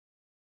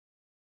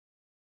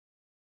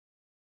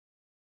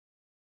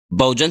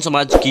बहुजन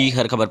समाज की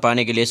हर खबर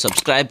पाने के लिए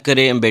सब्सक्राइब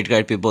करें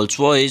अम्बेडकर पीपल्स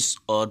वॉइस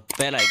और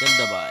बेल आइकन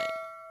दबाएं।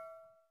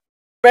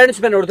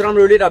 फ्रेंड्स, मैं नोराट्राम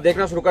लोरी आप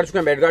देखना शुरू कर चुके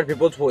हैं अम्बेडकर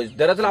पीपल्स वॉइस।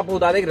 दरअसल आपको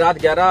बता दें कि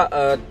रात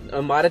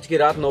 11 मार्च की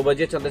रात 9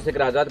 बजे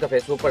चंद्रशेखर आजाद का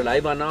फेसबुक पर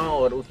लाइव आना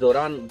और उस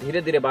दौरान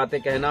धीरे धीरे बातें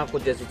कहना,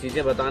 कुछ ऐसी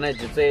चीजें बताना है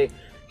जिससे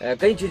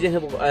कई चीजें हैं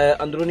वो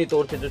अंदरूनी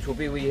तौर से जो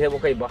छुपी हुई है वो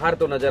कहीं बाहर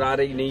तो नजर आ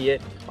रही नहीं है,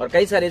 और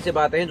कई सारी ऐसी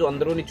बातें हैं जो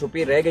अंदरूनी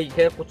छुपी रह गई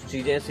है, कुछ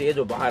चीजें ऐसी है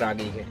जो बाहर आ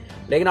गई है।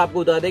 लेकिन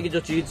आपको बता दें कि जो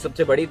चीज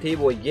सबसे बड़ी थी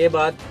वो ये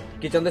बात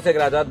कि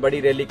चंद्रशेखर आजाद बड़ी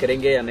रैली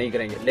करेंगे या नहीं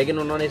करेंगे, लेकिन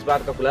उन्होंने इस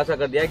बात का खुलासा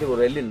कर दिया कि वो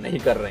रैली नहीं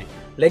कर रहे हैं।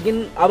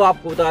 लेकिन अब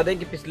आपको बता दें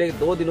कि पिछले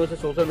 2 दिनों से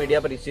सोशल मीडिया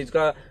पर इस चीज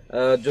का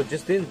जो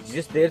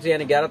जिस देर से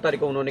यानी 11 तारीख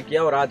को उन्होंने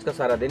किया और आज का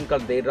सारा दिन, कल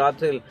देर रात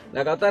से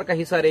लगातार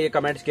कई सारे ये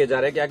कमेंट्स किए जा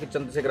रहे हैं कि आखिर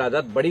चंद्रशेखर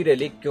आजाद बड़ी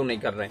रैली क्यों नहीं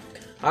कर रहे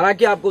हैं।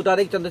 हालांकि आपको बता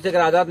दें कि चंद्रशेखर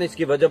आजाद ने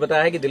इसकी वजह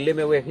बताया है कि दिल्ली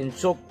में हुए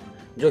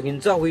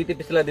हिंसा हुई थी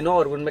पिछले दिनों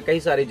और उनमें कई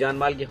सारी जान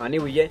माल की हानि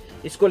हुई है,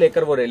 इसको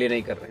लेकर वो रैली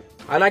नहीं कर रहे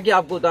हैं। हालांकि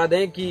आपको बता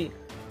दें कि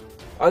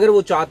अगर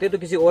वो चाहते तो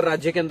किसी और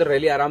राज्य के अंदर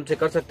रैली आराम से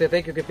कर सकते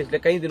थे, क्योंकि पिछले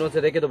कई दिनों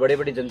से देखे तो बड़ी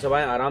बड़ी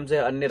जनसभाएं आराम से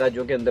अन्य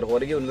राज्यों के अंदर हो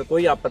रही है, उनमें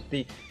कोई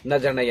आपत्ति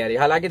नजर नहीं आ रही।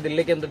 हालांकि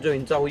दिल्ली के अंदर जो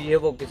हिंसा हुई है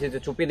वो किसी से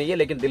छुपी नहीं है,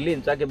 लेकिन दिल्ली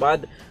हिंसा के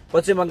बाद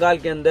पश्चिम बंगाल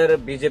के अंदर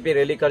बीजेपी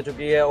रैली कर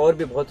चुकी है और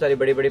भी बहुत सारी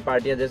बड़ी बड़ी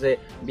पार्टियां, जैसे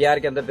बिहार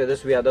के अंदर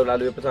तेजस्वी यादव,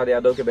 लालू प्रसाद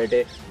यादव के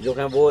बेटे जो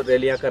है वो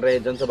रैलियां कर रहे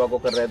हैं, जनसभा को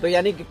कर रहे हैं। तो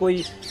यानी कि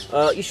कोई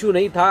इश्यू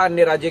नहीं था,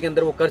 अन्य राज्य के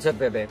अंदर वो कर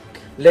सकते थे।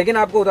 लेकिन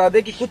आपको बता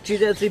दें कि कुछ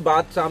चीजें ऐसी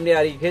बात सामने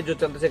आ रही है जो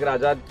चंद्रशेखर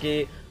आजाद की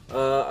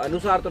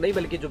अनुसार तो नहीं,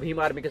 बल्कि जो भीम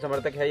आर्मी के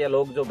समर्थक है या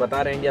लोग जो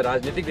बता रहे हैं या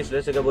राजनीतिक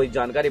विश्लेषक वो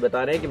जानकारी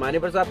बता रहे हैं कि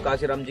मान्यवर साहब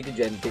काशीराम जी की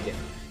जयंती है,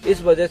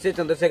 इस वजह से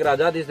चंद्रशेखर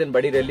आजाद इस दिन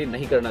बड़ी रैली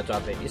नहीं करना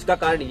चाहते। इसका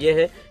कारण ये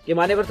है कि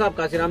मान्यवर साहब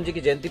काशीराम जी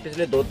की जयंती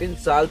पिछले 2-3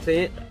 साल से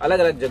अलग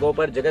अलग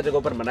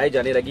जगहों पर मनाई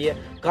जाने लगी है।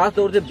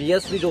 खासतौर से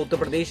बीएसपी जो उत्तर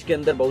प्रदेश के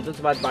अंदर बहुजन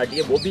समाज पार्टी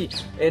है, वो भी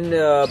इन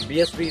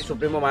बीएसपी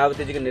सुप्रीमो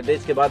मायावती जी के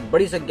निर्देश के बाद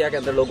बड़ी संख्या के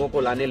अंदर लोगों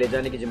को लाने ले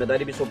जाने की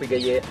जिम्मेदारी भी सौंपी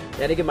गई है।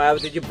 यानी कि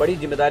मायावती जी बड़ी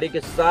जिम्मेदारी के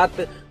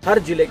साथ हर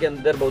जिले के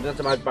अंदर बहुजन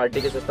समाज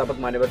पार्टी के संस्थापक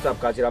मान्यवर साहब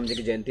काशीराम जी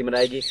की जयंती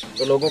मनाएगी,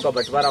 तो लोगों का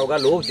बंटवारा होगा,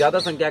 लोग ज्यादा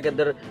संख्या के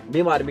अंदर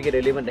भीम आर्मी की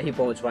रैली में नहीं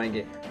पहुंच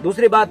पाएंगे।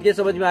 दूसरी बात ये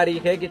समझ में आ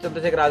रही है कि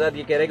चंद्रशेखर आजाद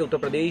ये कह रहे हैं कि उत्तर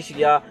प्रदेश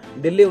या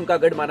दिल्ली उनका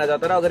गढ़ माना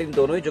जाता रहा, अगर इन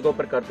दोनों ही जगहों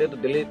पर करते तो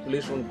दिल्ली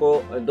पुलिस उनको,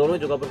 दोनों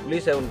जगहों पर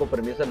पुलिस है, उनको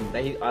परमिशन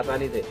नहीं,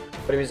 आसानी से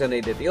परमिशन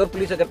नहीं देती, और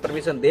पुलिस अगर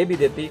परमिशन दे भी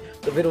देती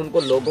तो फिर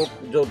उनको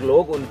जो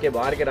लोग उनके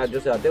बाहर के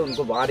राज्यों से आते हैं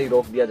उनको बाहर ही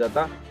रोक दिया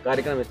जाता,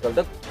 कार्यक्रम स्थल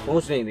तक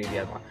पहुंचने नहीं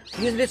दिया था।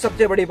 इसलिए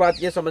सबसे बड़ी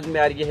बात यह समझ में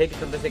आ रही है कि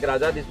चंद्रशेखर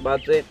आजाद इस बात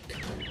से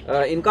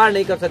इनकार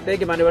नहीं कर सकते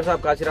कि मान्यवर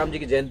साहब काशीराम जी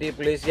की जयंती,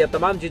 पुलिस या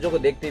तमाम चीजों को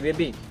देखते हुए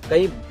भी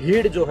कई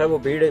भीड़ जो है वो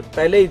भीड़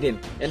पहले ही दिन,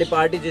 यानी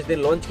पार्टी जिस दिन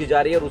लॉन्च की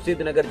जा रही है और उसी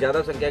दिन अगर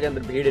ज्यादा संख्या के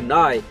अंदर भीड़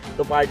ना आए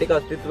तो पार्टी का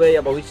अस्तित्व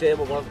या भविष्य है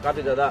वो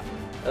काफी ज्यादा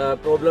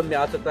प्रॉब्लम में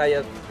आ सकता है।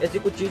 या ऐसी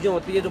कुछ चीजें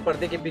होती है जो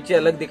पर्दे के पीछे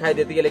अलग दिखाई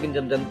देती है, लेकिन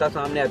जब जनता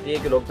सामने आती है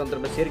कि लोकतंत्र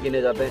में सिर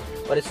गिने जाते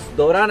हैं और इस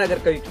दौरान अगर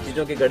कई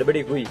चीजों की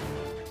गड़बड़ी हुई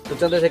तो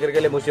चंद्रशेखर के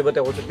लिए मुसीबतें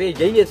हो सकती है।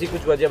 यही ऐसी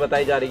कुछ वजह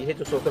बताई जा रही है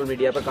जो सोशल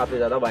मीडिया पर काफी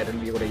ज्यादा वायरल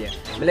भी हो रही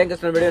है। मिलेंगे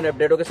इस वीडियो में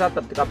अपडेटों के साथ,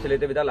 तब तक आपसे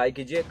लेते विदा। लाइक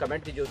कीजिए,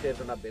 कमेंट कीजिए, शेयर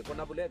करना बिल्कुल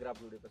ना भूलिए। अगर आप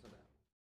वीडियो पसंद आए